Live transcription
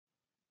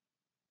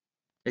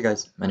Hey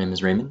guys, my name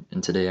is Raymond,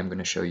 and today I'm going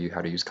to show you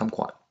how to use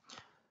Kumquat.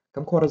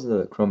 Kumquat is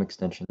a Chrome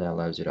extension that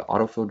allows you to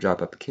autofill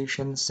job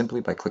applications simply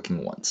by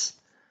clicking once.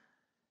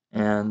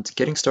 And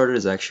getting started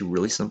is actually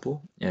really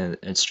simple, and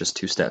it's just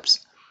two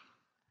steps.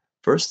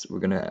 First, we're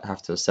going to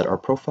have to set our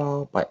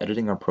profile by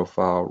editing our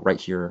profile right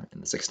here in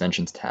this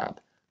Extensions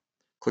tab.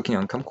 Clicking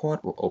on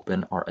Kumquat will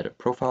open our Edit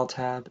Profile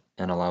tab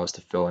and allow us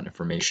to fill in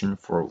information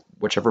for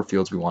whichever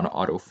fields we want to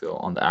autofill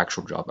on the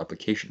actual job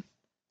application.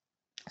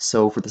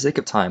 So for the sake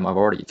of time, I've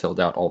already filled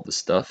out all this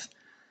stuff.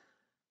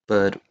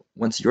 But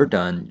once you're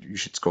done, you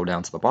should scroll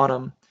down to the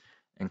bottom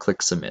and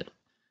click Submit.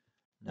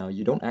 Now,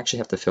 you don't actually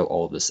have to fill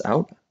all of this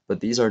out, but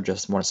these are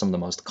just some of the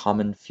most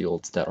common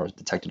fields that are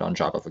detected on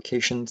job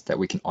applications that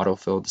we can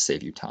autofill to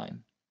save you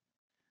time.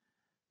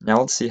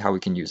 Now let's see how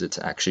we can use it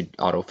to actually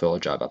autofill a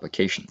job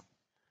application.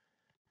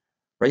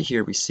 Right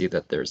here, we see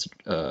that there's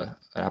an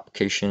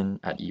application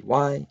at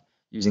EY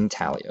using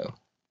Talio.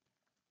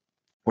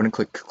 We're going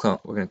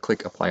to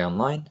click Apply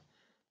Online,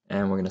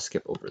 and we're going to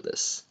skip over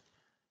this.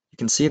 You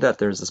can see that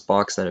there's this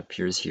box that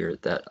appears here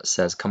that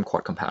says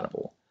Kumquat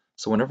compatible.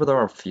 So whenever there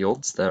are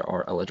fields that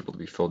are eligible to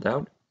be filled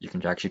out, you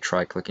can actually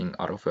try clicking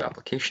autofill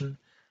application,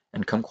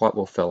 and Kumquat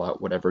will fill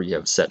out whatever you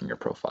have set in your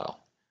profile.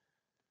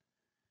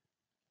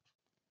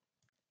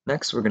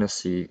 Next, we're going to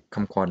see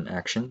Kumquat in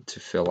action to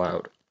fill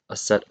out a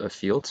set of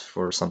fields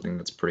for something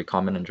that's pretty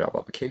common in job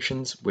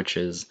applications, which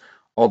is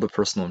all the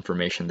personal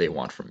information they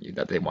want from you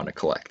that they want to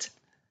collect.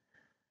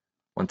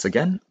 Once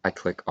again, I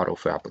click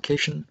autofill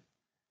application,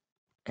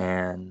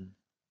 and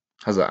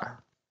huzzah!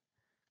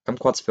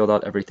 Kumquat's filled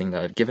out everything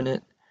that I've given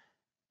it.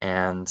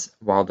 And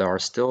while there are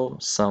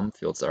still some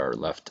fields that are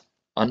left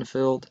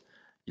unfilled,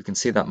 you can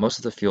see that most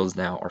of the fields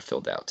now are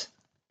filled out.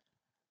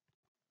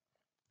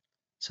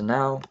 So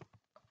now,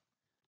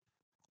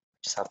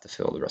 just have to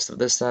fill the rest of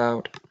this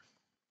out.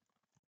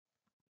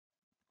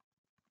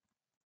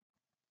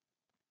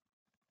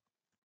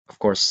 Of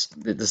course,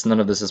 none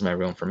of this is my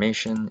real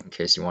information in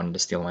case you wanted to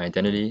steal my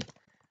identity,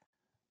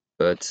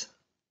 but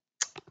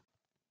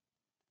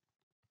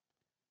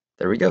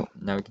there we go.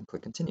 Now we can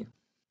click continue.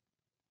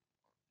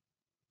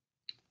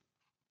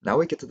 Now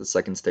we get to the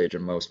second stage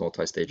of most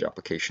multi-stage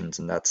applications,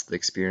 and that's the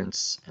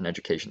experience and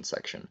education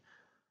section.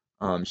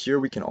 Here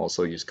we can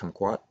also use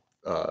Kumquat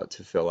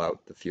to fill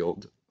out the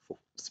field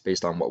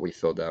based on what we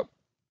filled out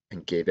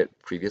and gave it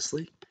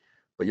previously.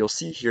 But you'll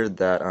see here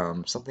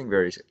that something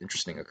very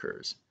interesting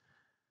occurs.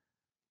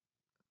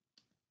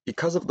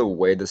 Because of the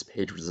way this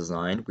page was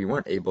designed, we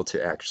weren't able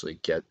to actually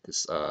get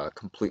this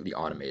completely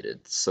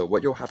automated. So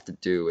what you'll have to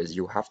do is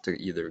you'll have to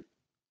either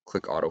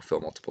click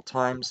autofill multiple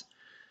times,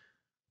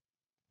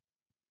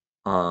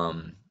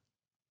 um,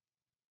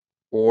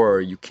 or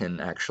you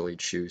can actually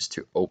choose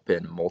to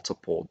open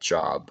multiple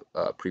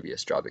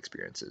previous job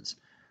experiences.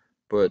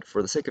 But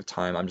for the sake of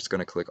time, I'm just going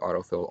to click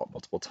autofill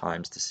multiple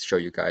times to show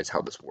you guys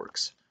how this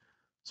works.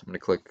 So I'm going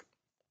to click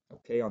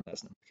OK on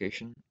that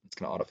notification. It's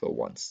going to autofill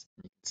once.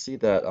 You can see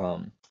that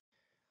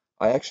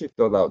I actually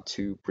filled out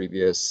two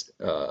previous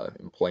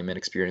employment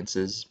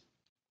experiences,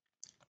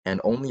 and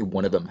only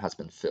one of them has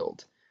been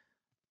filled.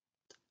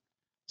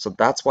 So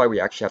that's why we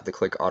actually have to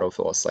click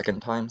autofill a second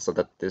time so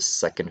that this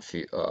second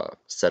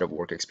set of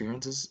work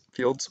experiences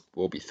fields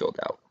will be filled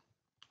out.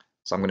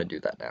 So I'm going to do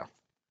that now.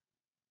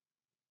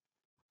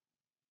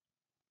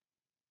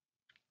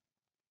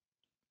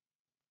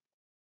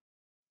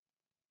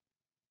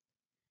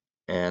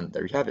 And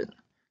there you have it.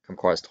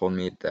 Kumquat has told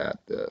me that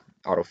the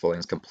autofilling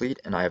is complete,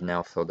 and I have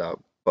now filled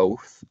out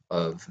both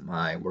of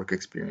my work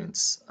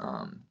experience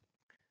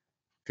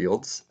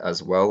fields,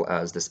 as well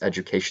as this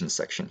education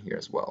section here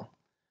as well.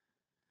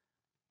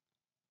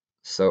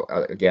 So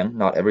again,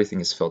 not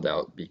everything is filled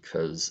out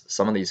because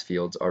some of these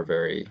fields are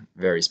very,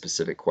 very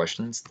specific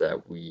questions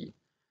that we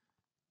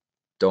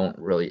don't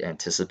really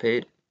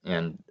anticipate.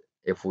 And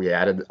if we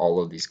added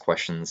all of these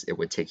questions, it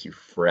would take you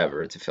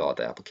forever to fill out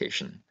the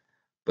application.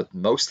 But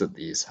most of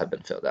these have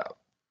been filled out.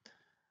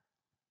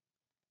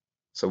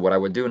 So what I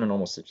would do in a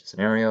normal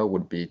scenario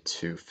would be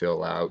to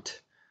fill out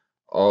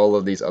all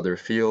of these other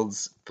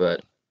fields,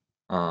 but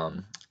I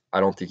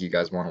don't think you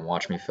guys want to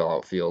watch me fill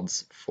out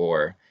fields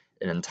for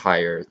an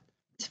entire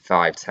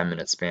 5-10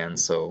 minute span,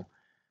 so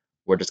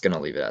we're just going to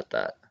leave it at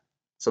that.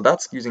 So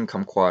that's using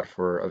Kumquat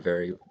for a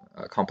very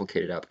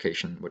complicated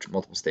application, which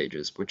multiple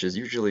stages, which is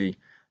usually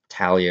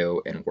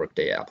Talio and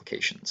Workday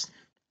applications.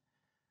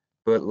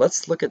 But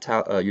let's look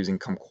at using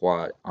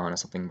Kumquat on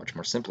something much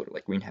more simpler,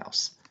 like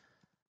Greenhouse.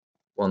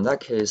 Well, in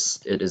that case,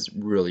 it is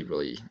really,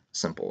 really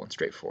simple and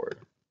straightforward.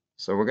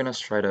 So we're going to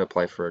try to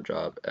apply for a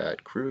job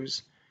at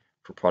Cruise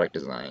for product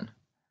design.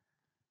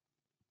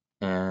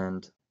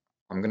 And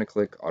I'm going to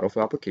click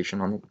autofill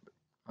application on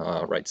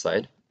the right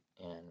side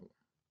and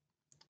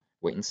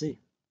wait and see.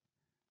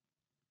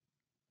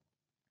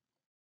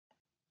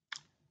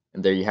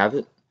 And there you have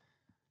it.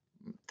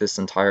 This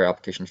entire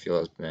application field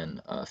has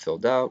been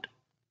filled out.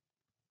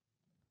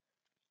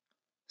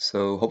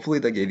 So hopefully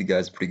that gave you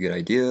guys a pretty good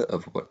idea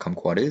of what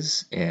Kumquat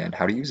is and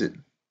how to use it.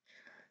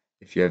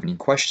 If you have any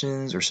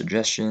questions or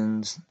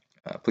suggestions,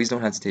 please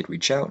don't hesitate to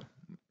reach out.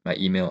 My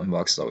email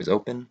inbox is always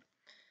open.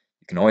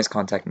 You can always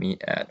contact me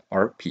at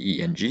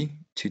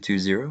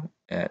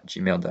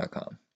rpeng220@gmail.com.